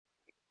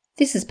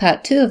This is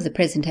part 2 of the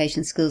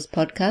Presentation Skills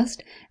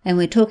podcast, and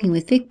we're talking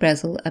with Vic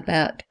Brazel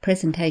about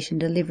presentation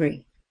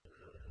delivery.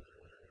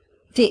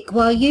 Vic,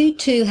 while you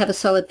too have a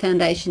solid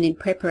foundation in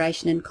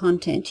preparation and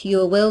content,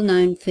 you are well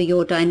known for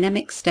your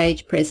dynamic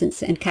stage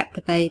presence and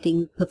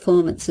captivating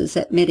performances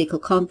at medical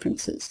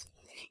conferences.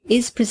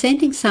 Is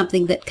presenting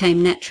something that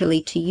came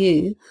naturally to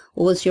you,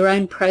 or was your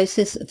own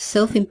process of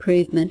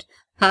self-improvement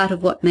part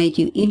of what made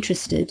you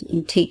interested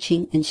in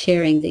teaching and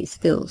sharing these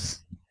skills?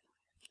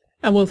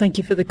 Well, thank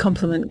you for the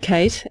compliment,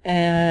 Kate.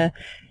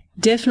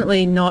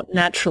 Definitely not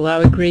natural.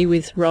 I agree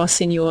with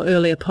Ross in your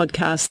earlier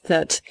podcast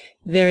that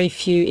very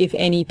few, if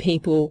any,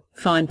 people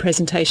find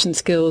presentation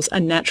skills a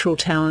natural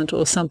talent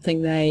or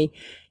something they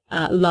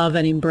love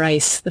and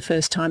embrace the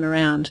first time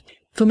around.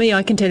 For me,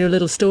 I can tell you a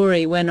little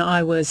story. When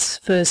I was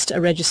first a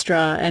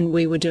registrar and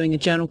we were doing a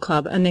journal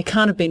club, and there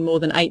can't have been more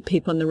than 8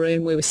 people in the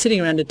room, we were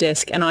sitting around a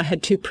desk and I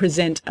had to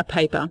present a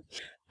paper.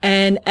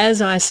 And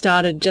as I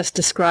started just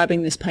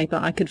describing this paper,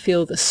 I could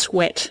feel the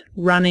sweat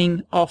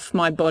running off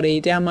my body,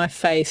 down my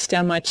face,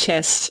 down my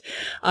chest.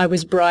 I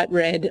was bright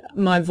red.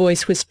 My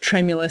voice was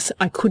tremulous.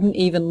 I couldn't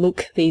even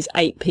look these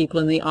 8 people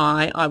in the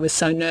eye. I was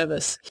so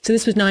nervous. So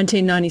this was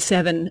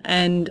 1997,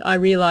 and I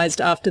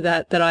realized after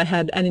that that I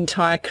had an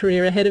entire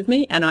career ahead of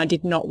me, and I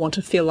did not want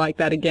to feel like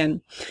that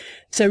again.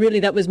 So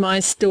really that was my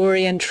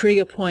story and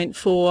trigger point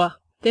for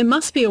there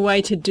must be a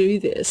way to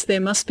do this.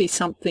 There must be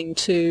something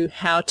to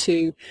how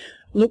to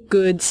look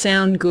good,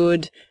 sound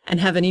good,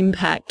 and have an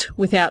impact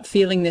without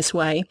feeling this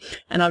way.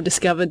 And I've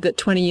discovered that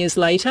 20 years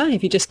later,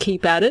 if you just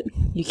keep at it,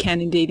 you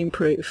can indeed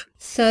improve.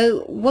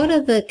 So what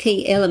are the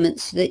key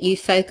elements that you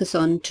focus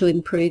on to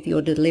improve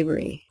your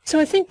delivery?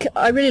 So I think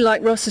I really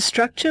like Ross's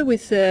structure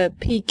with the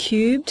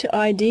P-cubed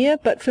idea,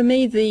 but for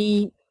me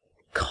the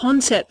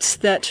concepts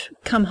that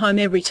come home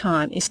every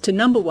time is to,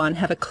 number 1,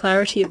 have a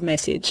clarity of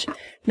message,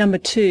 number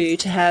 2,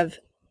 to have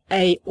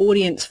a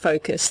audience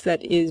focus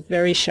that is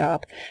very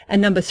sharp,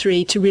 and number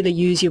 3, to really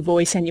use your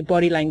voice and your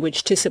body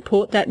language to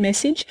support that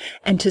message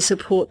and to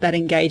support that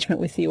engagement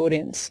with the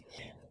audience.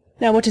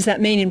 Now, what does that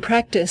mean in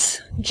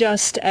practice?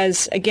 Just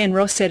as, again,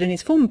 Ross said in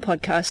his former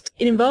podcast,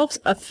 it involves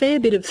a fair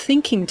bit of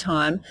thinking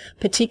time,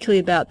 particularly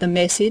about the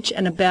message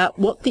and about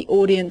what the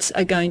audience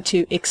are going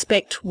to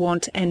expect,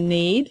 want and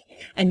need,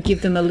 and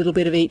give them a little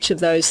bit of each of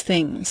those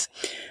things.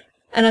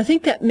 And I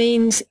think that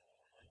means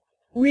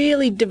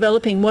really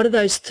developing what are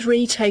those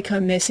 3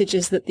 take-home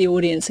messages that the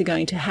audience are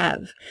going to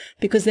have,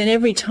 because then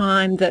every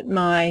time that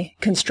my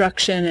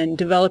construction and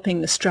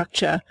developing the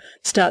structure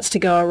starts to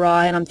go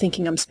awry and I'm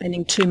thinking I'm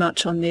spending too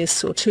much on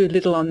this or too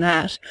little on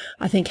that,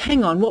 I think,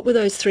 hang on, what were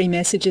those 3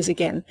 messages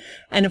again?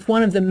 And if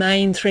one of the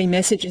main 3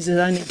 messages is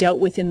only dealt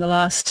with in the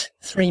last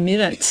 3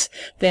 minutes,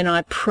 then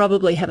I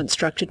probably haven't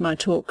structured my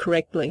talk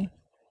correctly.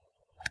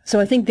 So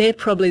I think they're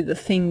probably the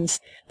things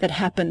that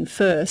happen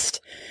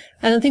first.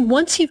 And I think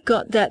once you've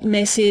got that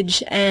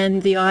message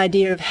and the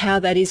idea of how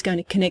that is going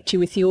to connect you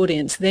with the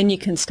audience, then you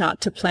can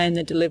start to plan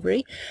the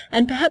delivery.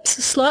 And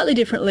perhaps slightly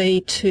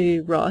differently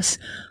to Ross,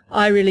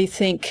 I really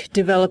think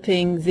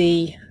developing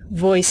the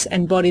voice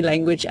and body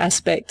language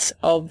aspects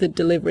of the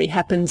delivery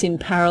happens in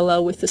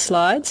parallel with the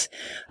slides.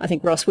 I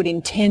think Ross would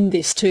intend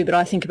this too, but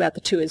I think about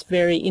the two as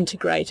very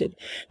integrated,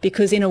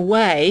 because in a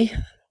way,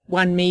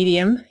 one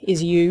medium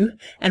is you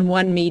and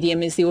one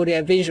medium is the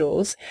audio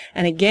visuals.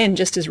 And again,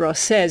 just as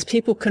Ross says,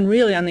 people can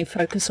really only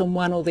focus on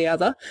one or the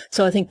other.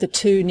 So I think the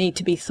two need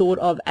to be thought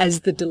of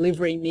as the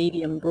delivery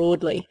medium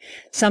broadly.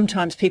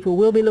 Sometimes people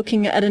will be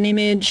looking at an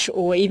image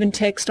or even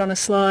text on a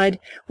slide,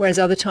 whereas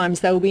other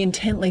times they will be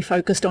intently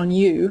focused on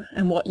you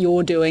and what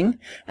you're doing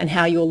and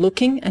how you're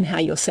looking and how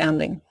you're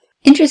sounding.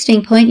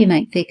 Interesting point you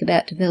make, Vic,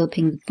 about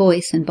developing the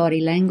voice and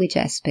body language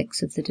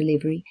aspects of the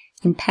delivery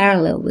in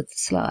parallel with the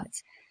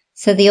slides.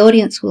 So the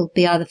audience will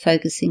be either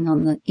focusing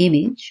on the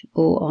image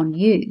or on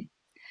you.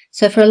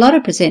 So for a lot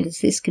of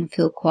presenters, this can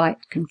feel quite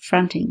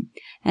confronting.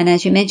 And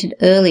as you mentioned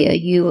earlier,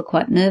 you were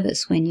quite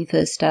nervous when you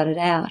first started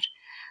out,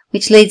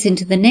 which leads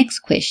into the next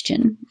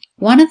question.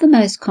 One of the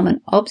most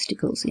common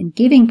obstacles in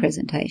giving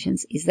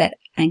presentations is that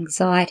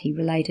anxiety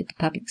related to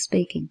public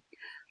speaking.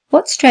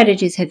 What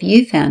strategies have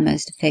you found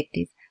most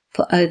effective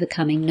for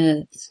overcoming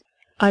nerves?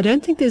 I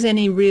don't think there's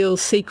any real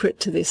secret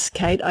to this,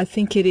 Kate. I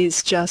think it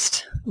is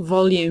just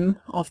volume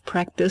of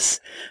practice,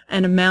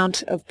 an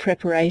amount of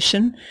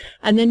preparation,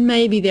 and then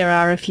maybe there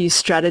are a few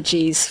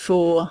strategies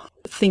for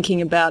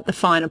thinking about the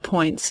finer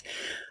points.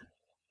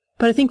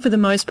 But I think for the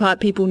most part,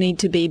 people need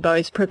to be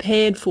both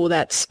prepared for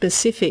that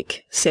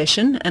specific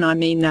session, and I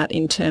mean that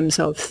in terms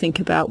of think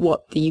about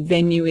what the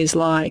venue is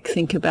like,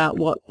 think about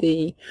what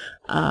the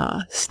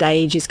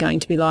stage is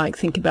going to be like,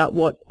 think about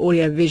what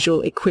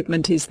audiovisual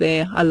equipment is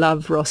there. I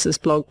love Ross's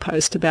blog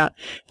post about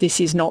this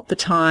is not the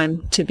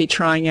time to be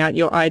trying out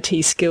your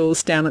IT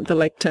skills down at the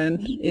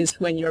lectern, is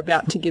when you're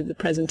about to give the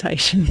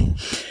presentation.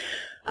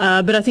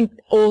 But I think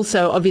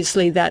also,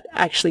 obviously, that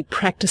actually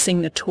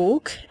practicing the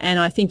talk, and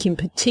I think in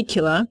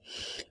particular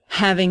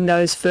having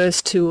those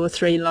first 2 or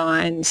 3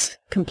 lines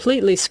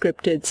completely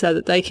scripted so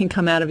that they can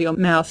come out of your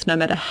mouth no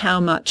matter how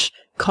much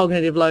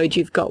cognitive load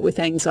you've got with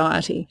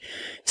anxiety.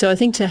 So I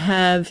think to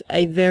have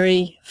a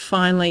very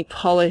finely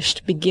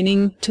polished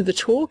beginning to the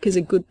talk is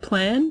a good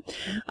plan.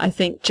 I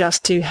think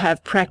just to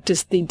have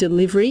practiced the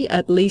delivery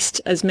at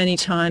least as many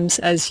times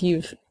as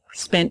you've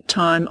spent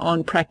time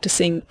on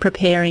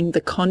preparing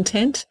the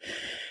content.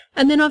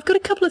 And then I've got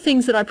a couple of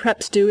things that I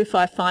perhaps do if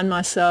I find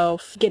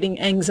myself getting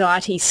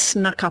anxiety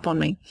snuck up on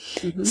me.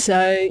 Mm-hmm.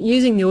 So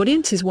using the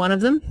audience is one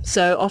of them.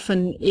 So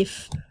often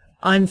if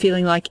I'm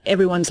feeling like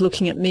everyone's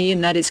looking at me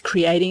and that is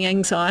creating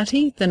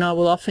anxiety, then I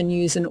will often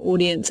use an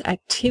audience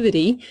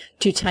activity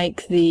to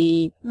take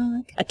the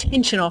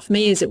attention off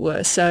me, as it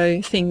were.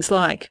 So things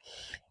like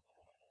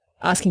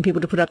asking people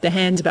to put up their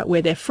hands about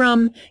where they're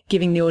from,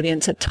 giving the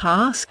audience a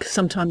task,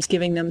 sometimes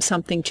giving them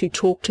something to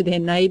talk to their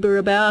neighbour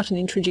about and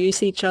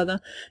introduce each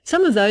other.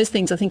 Some of those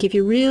things, I think if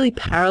you're really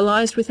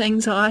paralysed with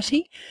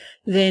anxiety,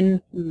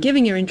 then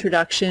giving your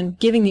introduction,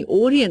 giving the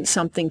audience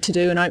something to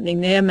do and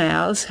opening their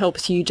mouths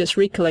helps you just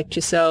recollect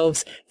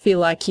yourselves, feel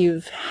like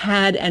you've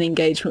had an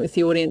engagement with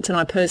the audience, and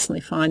I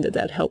personally find that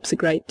that helps a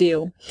great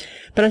deal.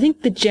 But I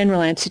think the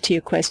general answer to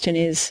your question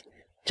is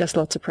just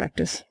lots of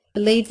practice. I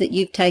believe that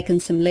you've taken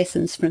some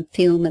lessons from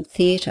film and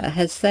theatre.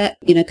 Has that,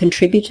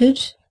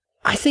 contributed?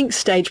 I think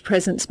stage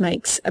presence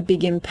makes a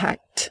big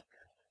impact.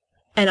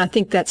 And I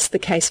think that's the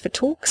case for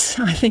talks.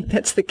 I think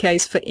that's the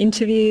case for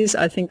interviews.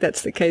 I think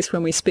that's the case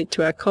when we speak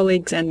to our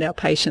colleagues and our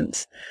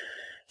patients.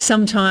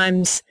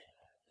 Sometimes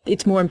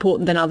it's more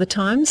important than other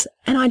times.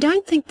 And I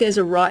don't think there's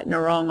a right and a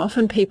wrong.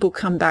 Often people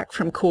come back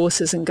from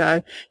courses and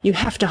go, you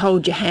have to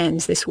hold your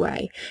hands this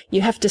way. You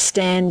have to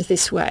stand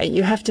this way.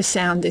 You have to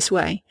sound this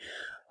way.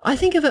 I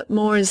think of it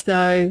more as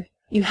though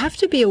you have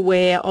to be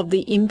aware of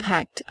the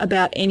impact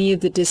about any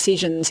of the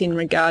decisions in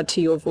regard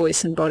to your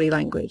voice and body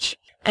language.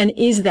 And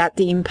is that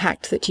the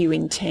impact that you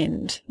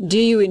intend? Do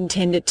you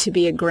intend it to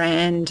be a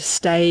grand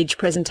stage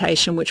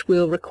presentation which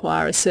will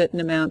require a certain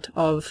amount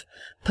of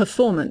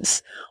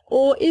performance?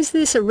 Or is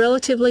this a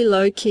relatively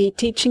low-key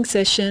teaching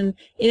session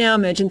in our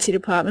emergency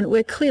department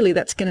where clearly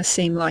that's going to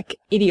seem like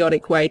an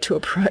idiotic way to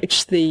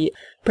approach the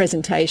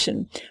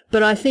presentation?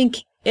 But I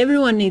think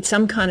everyone needs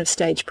some kind of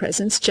stage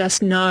presence.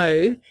 Just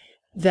know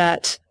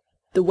that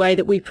the way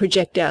that we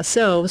project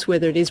ourselves,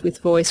 whether it is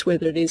with voice,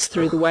 whether it is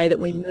through the way that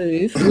we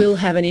move, will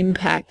have an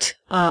impact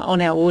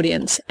on our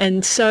audience.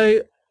 And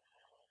so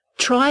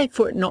try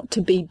for it not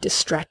to be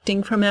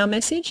distracting from our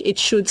message. It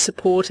should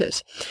support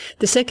it.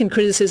 The second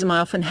criticism I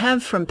often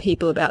have from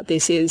people about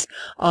this is,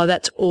 oh,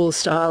 that's all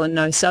style and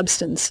no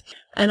substance.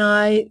 And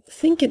I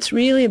think it's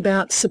really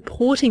about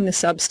supporting the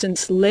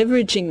substance,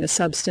 leveraging the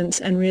substance,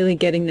 and really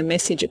getting the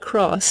message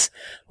across,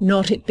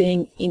 not it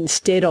being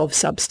instead of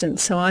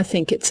substance. So I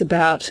think it's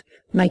about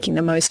making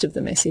the most of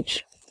the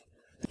message.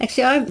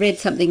 Actually, I read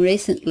something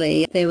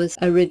recently. There was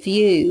a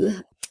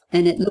review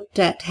and it looked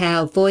at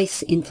how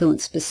voice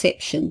influenced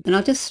perception. And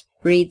I'll just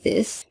read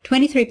this.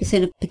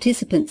 23% of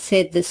participants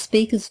said the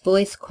speaker's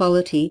voice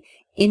quality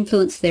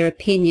influenced their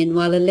opinion,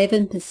 while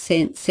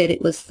 11% said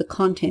it was the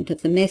content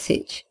of the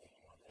message.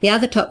 The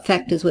other top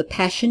factors were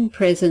passion,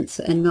 presence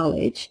and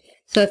knowledge.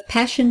 So if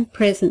passion,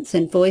 presence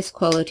and voice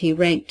quality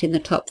ranked in the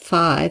top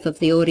 5 of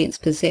the audience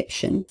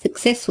perception,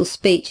 successful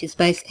speech is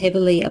based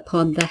heavily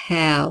upon the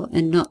how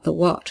and not the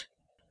what.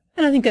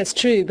 And I think that's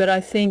true, but I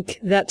think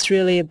that's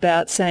really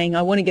about saying,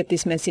 I want to get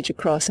this message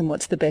across and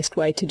what's the best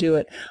way to do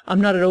it.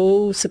 I'm not at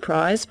all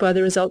surprised by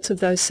the results of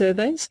those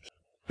surveys.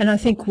 And I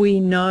think we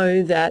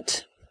know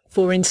that,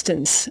 for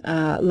instance,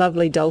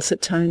 lovely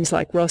dulcet tones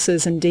like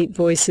Ross's and deep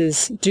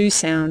voices do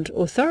sound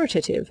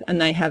authoritative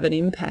and they have an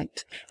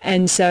impact.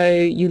 And so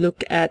you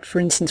look at, for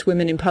instance,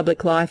 women in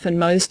public life, and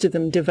most of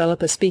them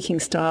develop a speaking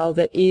style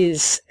that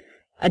is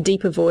a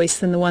deeper voice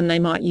than the one they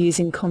might use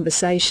in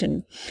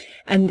conversation.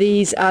 And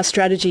these are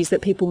strategies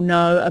that people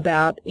know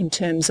about in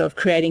terms of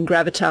creating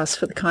gravitas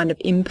for the kind of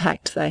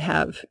impact they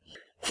have.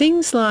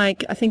 Things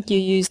like, I think you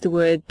used the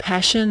word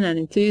passion and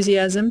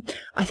enthusiasm,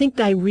 I think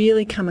they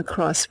really come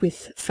across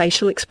with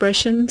facial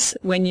expressions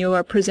when you're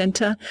a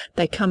presenter.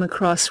 They come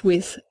across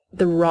with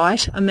the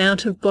right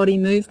amount of body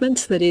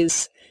movements that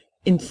is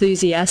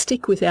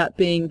enthusiastic without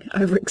being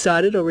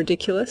overexcited or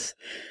ridiculous.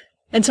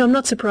 And so I'm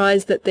not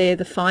surprised that they're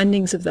the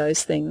findings of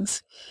those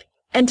things.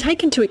 And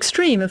taken to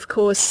extreme, of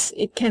course,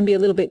 it can be a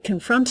little bit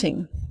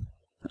confronting.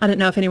 I don't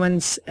know if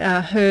anyone's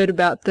heard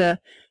about the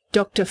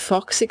Dr.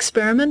 Fox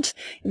experiment.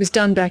 It was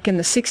done back in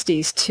the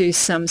 60s to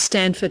some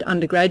Stanford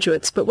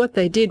undergraduates, but what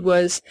they did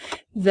was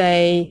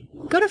they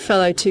got a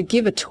fellow to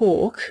give a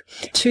talk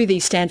to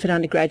these Stanford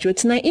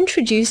undergraduates, and they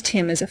introduced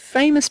him as a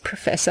famous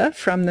professor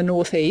from the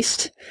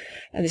Northeast,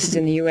 and this is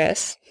in the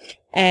US,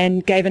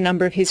 and gave a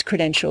number of his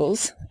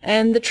credentials.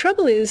 And the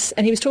trouble is,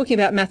 and he was talking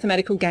about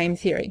mathematical game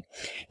theory,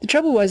 the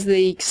trouble was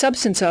the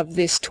substance of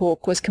this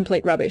talk was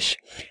complete rubbish.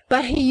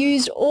 But he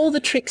used all the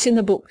tricks in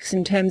the books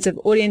in terms of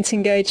audience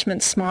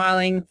engagement,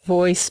 smiling,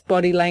 voice,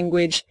 body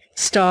language,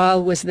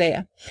 style was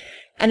there.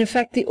 And in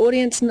fact, the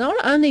audience, not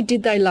only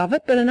did they love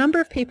it, but a number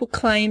of people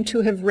claimed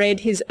to have read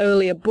his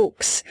earlier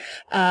books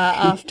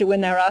after when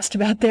they were asked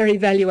about their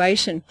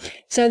evaluation.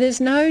 So there's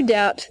no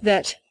doubt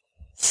that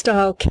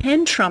style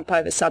can trump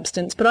over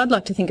substance, but I'd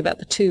like to think about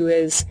the two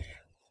as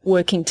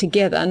working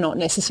together, not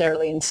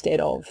necessarily instead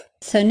of.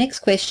 So next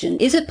question,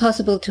 is it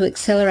possible to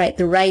accelerate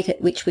the rate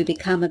at which we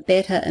become a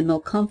better and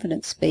more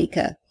confident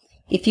speaker?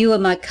 If you were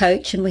my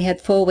coach and we had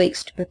 4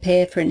 weeks to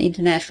prepare for an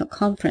international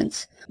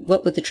conference,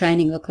 what would the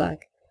training look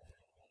like?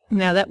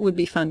 Now, that would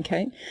be fun,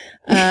 Kate.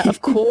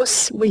 Of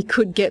course, we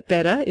could get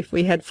better if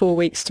we had 4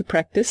 weeks to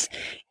practice.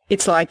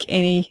 It's like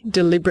any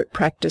deliberate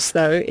practice,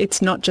 though. It's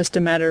not just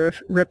a matter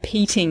of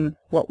repeating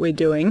what we're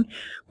doing.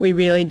 We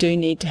really do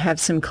need to have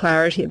some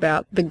clarity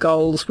about the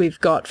goals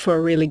we've got for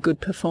a really good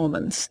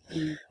performance.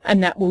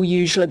 And that will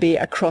usually be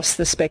across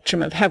the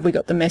spectrum of, have we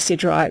got the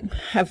message right?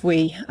 Have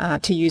we,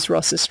 to use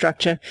Ross's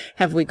structure,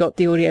 have we got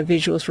the audio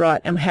visuals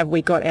right? And have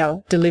we got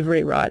our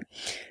delivery right?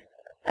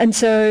 And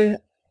so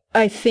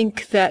I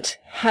think that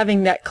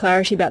having that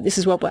clarity about this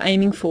is what we're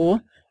aiming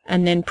for,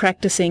 and then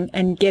practicing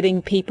and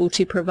getting people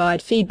to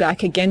provide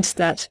feedback against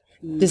that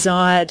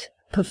desired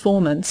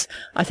performance,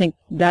 I think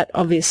that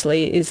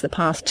obviously is the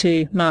path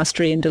to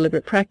mastery and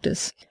deliberate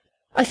practice.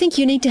 I think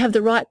you need to have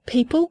the right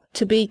people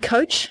to be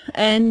coach,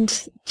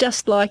 and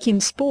just like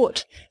in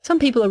sport, some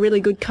people are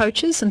really good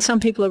coaches and some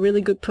people are really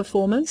good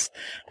performers,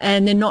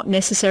 and they're not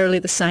necessarily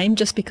the same.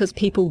 Just because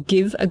people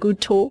give a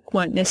good talk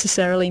won't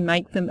necessarily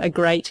make them a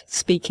great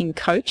speaking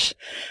coach,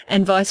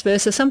 and vice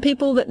versa. Some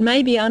people that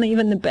maybe aren't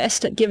even the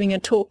best at giving a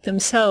talk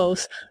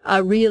themselves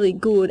are really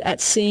good at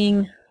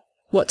seeing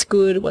what's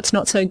good, what's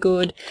not so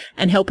good,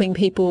 and helping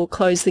people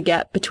close the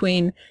gap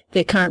between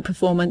their current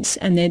performance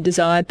and their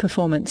desired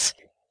performance.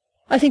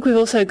 I think we've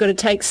also got to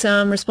take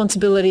some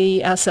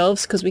responsibility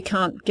ourselves, because we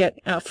can't get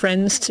our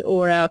friends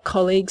or our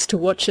colleagues to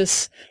watch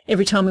us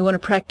every time we want to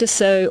practice.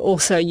 So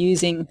also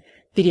using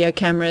video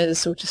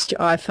cameras or just your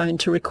iPhone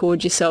to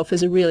record yourself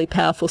is a really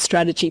powerful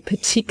strategy,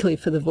 particularly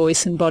for the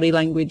voice and body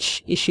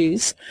language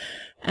issues.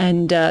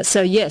 And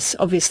so, yes,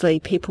 obviously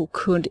people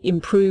could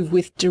improve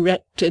with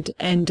directed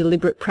and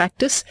deliberate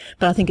practice,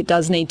 but I think it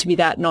does need to be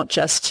that, not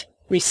just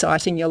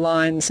reciting your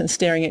lines and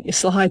staring at your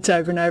slides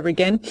over and over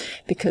again,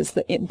 because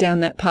down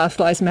that path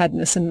lies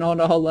madness and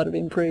not a whole lot of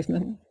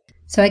improvement.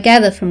 So I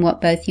gather from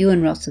what both you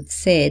and Ross have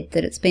said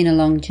that it's been a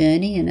long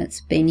journey, and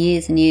it's been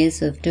years and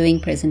years of doing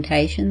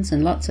presentations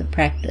and lots of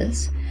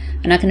practice.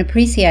 And I can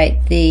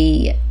appreciate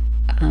the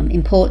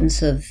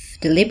importance of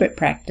deliberate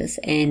practice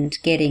and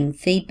getting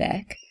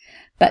feedback,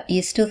 but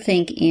you still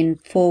think in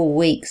 4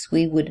 weeks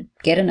we would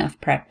get enough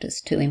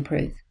practice to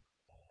improve?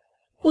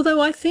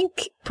 Although I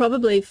think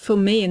probably for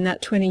me in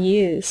that 20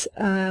 years,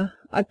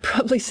 I'd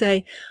probably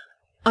say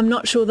I'm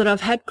not sure that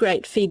I've had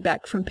great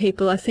feedback from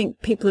people. I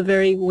think people are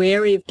very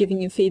wary of giving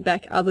you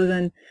feedback other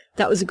than,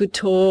 that was a good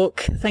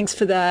talk, thanks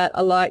for that, I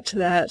liked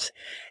that.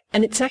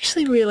 And it's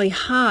actually really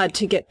hard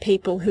to get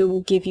people who will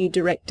give you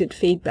directed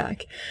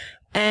feedback.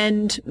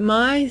 And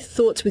my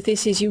thoughts with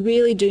this is you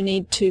really do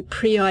need to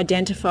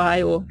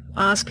pre-identify or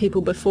ask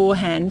people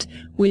beforehand,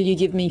 will you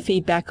give me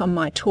feedback on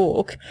my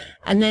talk?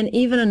 And then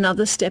even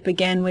another step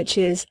again, which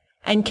is,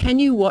 and can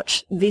you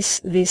watch this,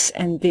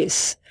 and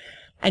this?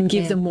 And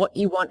give them what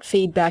you want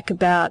feedback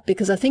about.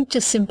 Because I think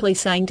just simply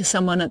saying to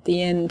someone at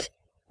the end,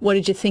 what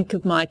did you think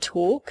of my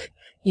talk?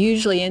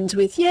 Usually ends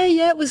with, yeah,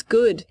 it was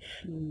good.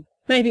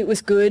 Maybe it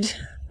was good.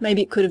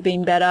 Maybe it could have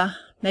been better.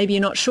 Maybe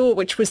you're not sure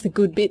which was the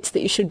good bits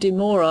that you should do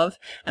more of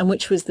and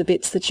which was the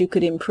bits that you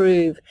could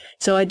improve.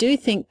 So I do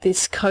think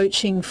this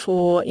coaching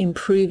for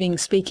improving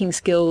speaking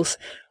skills,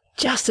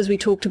 just as we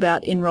talked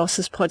about in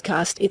Ross's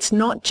podcast, it's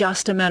not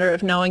just a matter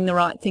of knowing the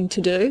right thing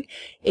to do.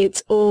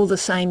 It's all the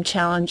same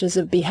challenges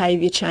of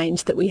behaviour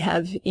change that we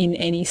have in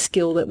any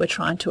skill that we're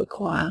trying to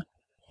acquire.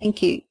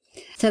 Thank you.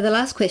 So the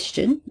last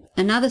question,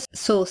 another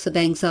source of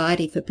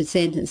anxiety for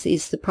presenters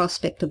is the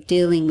prospect of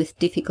dealing with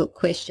difficult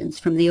questions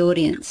from the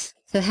audience.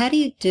 So how do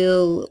you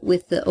deal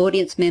with the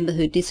audience member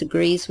who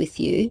disagrees with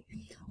you,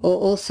 or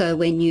also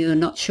when you're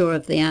not sure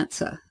of the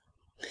answer?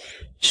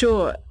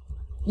 Sure.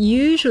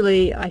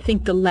 Usually, I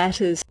think the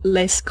latter's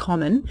less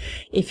common.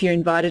 If you're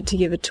invited to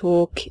give a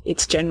talk,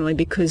 it's generally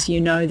because you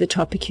know the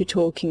topic you're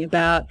talking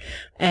about,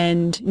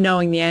 and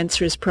knowing the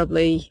answer is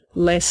probably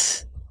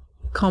less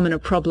common a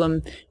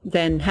problem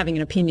than having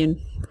an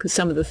opinion, because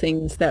some of the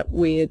things that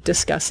we're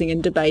discussing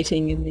and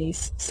debating in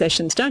these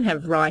sessions don't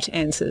have right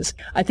answers.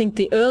 I think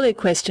the earlier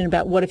question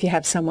about what if you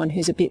have someone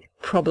who's a bit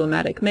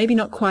problematic, maybe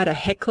not quite a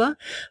heckler,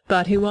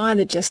 but who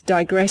either just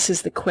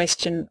digresses the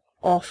question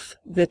off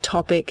the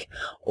topic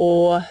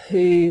or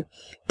who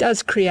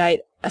does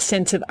create a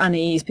sense of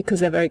unease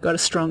because they've already got a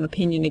strong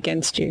opinion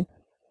against you.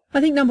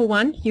 I think number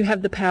one, you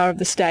have the power of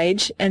the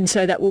stage, and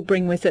so that will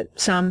bring with it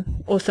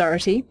some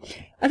authority.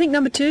 I think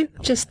number two,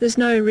 just there's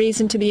no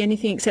reason to be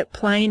anything except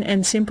plain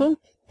and simple.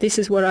 This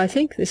is what I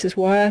think, this is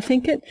why I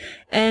think it,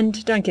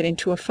 and don't get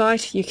into a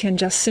fight. You can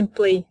just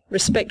simply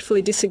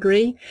respectfully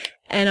disagree,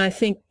 and I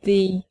think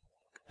the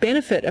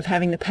benefit of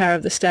having the power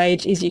of the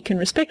stage is you can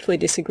respectfully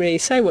disagree,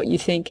 say what you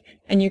think,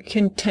 and you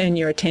can turn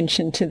your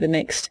attention to the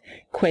next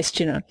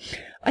questioner.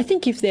 I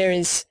think if there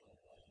is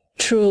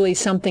truly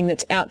something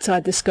that's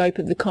outside the scope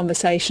of the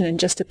conversation and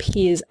just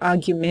appears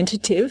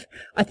argumentative,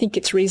 I think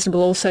it's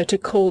reasonable also to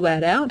call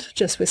that out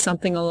just with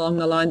something along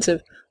the lines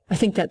of, I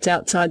think that's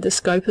outside the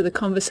scope of the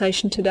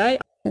conversation today.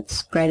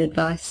 That's great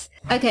advice.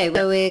 Okay,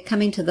 so we're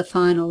coming to the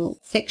final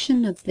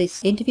section of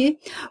this interview.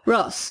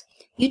 Ross,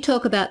 you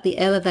talk about the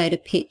elevator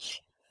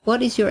pitch.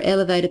 What is your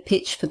elevator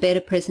pitch for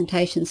better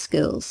presentation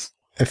skills?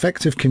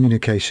 Effective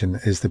communication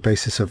is the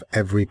basis of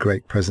every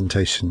great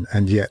presentation,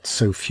 and yet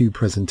so few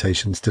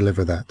presentations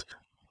deliver that.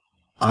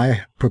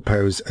 I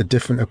propose a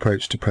different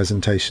approach to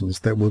presentations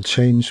that will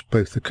change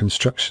both the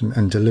construction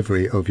and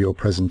delivery of your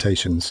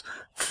presentations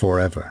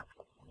forever.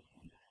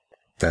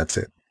 That's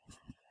it.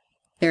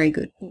 Very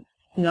good.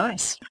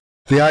 Nice.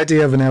 The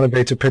idea of an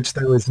elevator pitch,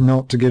 though, is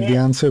not to give the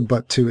answer,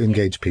 but to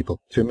engage people,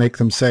 to make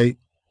them say,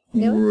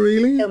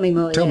 really? Tell me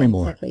more. Tell me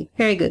more. Exactly.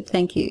 Very good.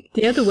 Thank you.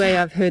 The other way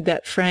I've heard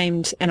that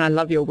framed, and I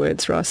love your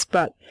words, Ross,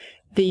 but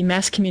the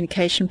mass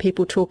communication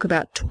people talk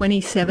about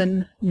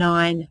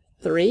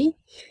 27-9-3,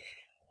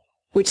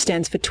 which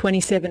stands for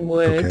 27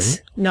 words,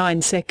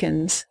 9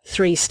 seconds,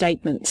 3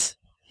 statements.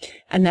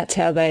 And that's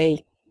how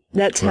they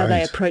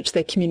approach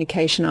their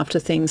communication after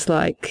things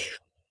like,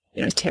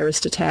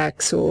 terrorist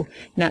attacks or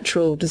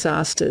natural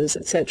disasters,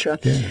 etc.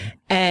 Yeah.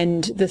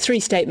 And the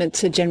 3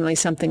 statements are generally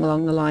something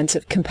along the lines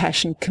of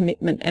compassion,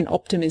 commitment, and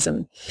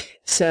optimism.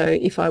 So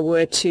if I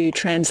were to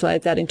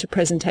translate that into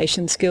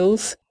presentation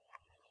skills,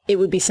 it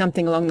would be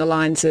something along the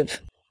lines of,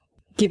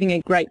 giving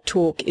a great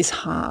talk is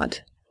hard,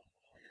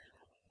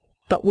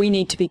 but we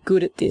need to be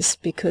good at this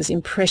because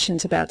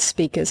impressions about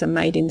speakers are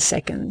made in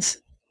seconds.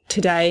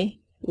 Today,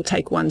 we'll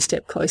take one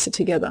step closer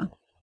together.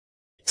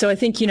 So I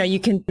think, you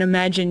can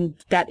imagine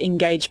that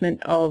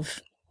engagement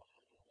of,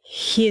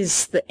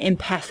 here's the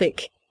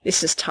empathic,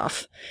 this is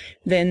tough,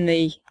 then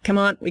the, come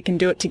on, we can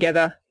do it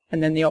together,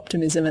 and then the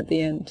optimism at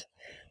the end.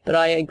 But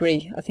I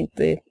agree. I think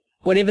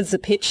whatever's the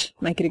pitch,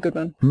 make it a good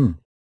one.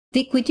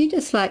 Vic, would you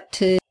just like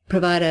to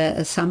provide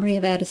a summary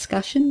of our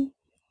discussion?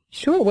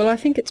 Sure. Well, I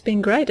think it's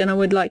been great, and I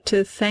would like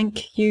to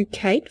thank you,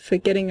 Kate, for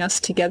getting us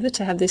together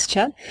to have this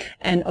chat,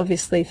 and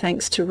obviously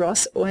thanks to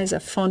Ross, always a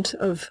font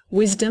of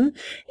wisdom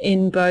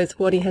in both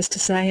what he has to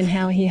say and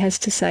how he has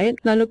to say it.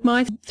 Now, look,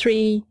 my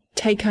 3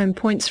 take-home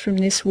points from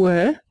this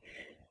were,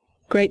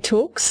 great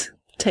talks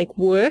take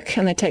work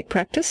and they take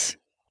practice.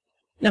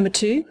 Number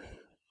 2,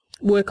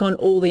 work on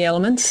all the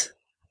elements,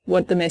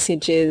 what the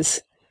message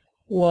is,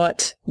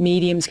 what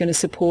medium's going to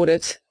support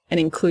it, and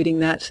including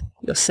that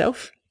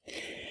yourself.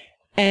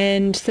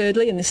 And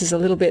thirdly, and this is a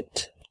little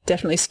bit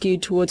definitely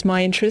skewed towards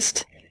my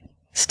interest,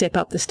 step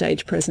up the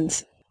stage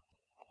presence.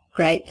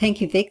 Great. Thank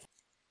you, Vic.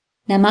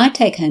 Now, my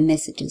take-home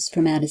messages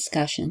from our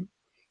discussion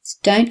is,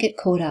 don't get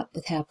caught up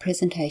with how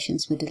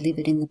presentations were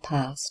delivered in the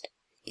past.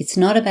 It's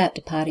not about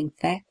departing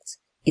facts,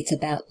 it's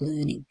about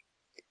learning.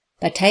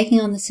 By taking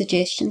on the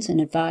suggestions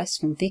and advice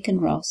from Vic and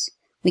Ross,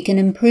 we can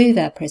improve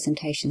our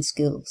presentation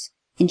skills,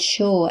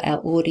 ensure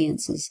our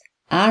audiences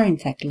are in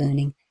fact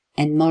learning,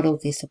 and model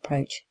this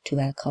approach to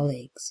our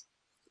colleagues.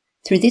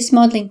 Through this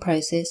modelling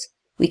process,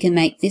 we can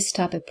make this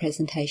type of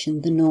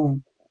presentation the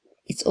norm.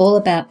 It's all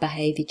about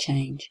behaviour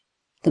change.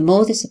 The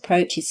more this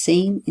approach is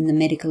seen in the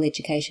medical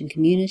education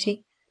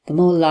community, the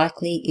more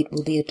likely it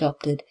will be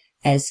adopted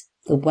as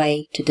the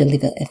way to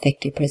deliver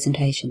effective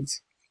presentations.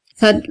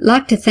 So I'd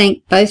like to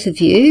thank both of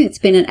you. It's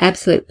been an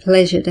absolute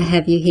pleasure to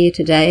have you here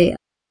today,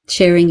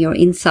 sharing your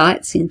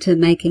insights into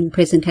making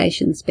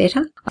presentations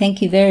better.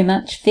 Thank you very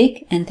much,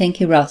 Vic, and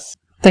thank you, Ross.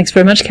 Thanks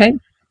very much, Kate.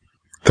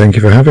 Thank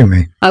you for having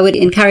me. I would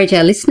encourage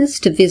our listeners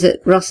to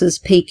visit Ross's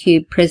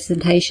P-Cube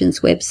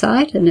Presentations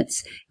website, and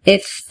it's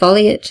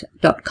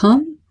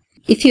ffolliott.com.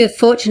 If you're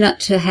fortunate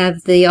to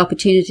have the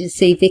opportunity to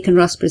see Vic and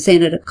Ross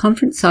present at a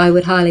conference, I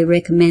would highly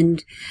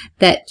recommend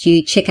that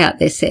you check out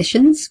their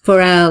sessions.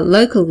 For our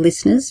local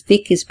listeners,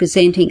 Vic is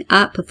presenting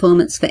Art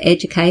Performance for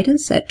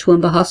Educators at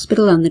Toowoomba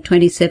Hospital on the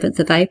 27th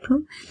of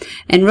April,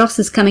 and Ross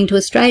is coming to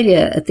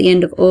Australia at the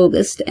end of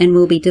August and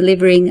will be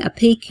delivering a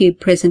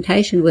P-Cube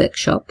presentation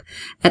workshop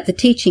at the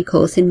teaching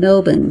course in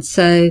Melbourne.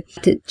 So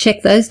to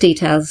check those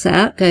details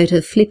out, go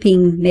to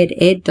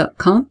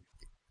flippingmeded.com.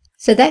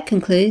 So that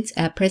concludes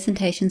our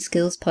Presentation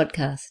Skills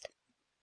podcast.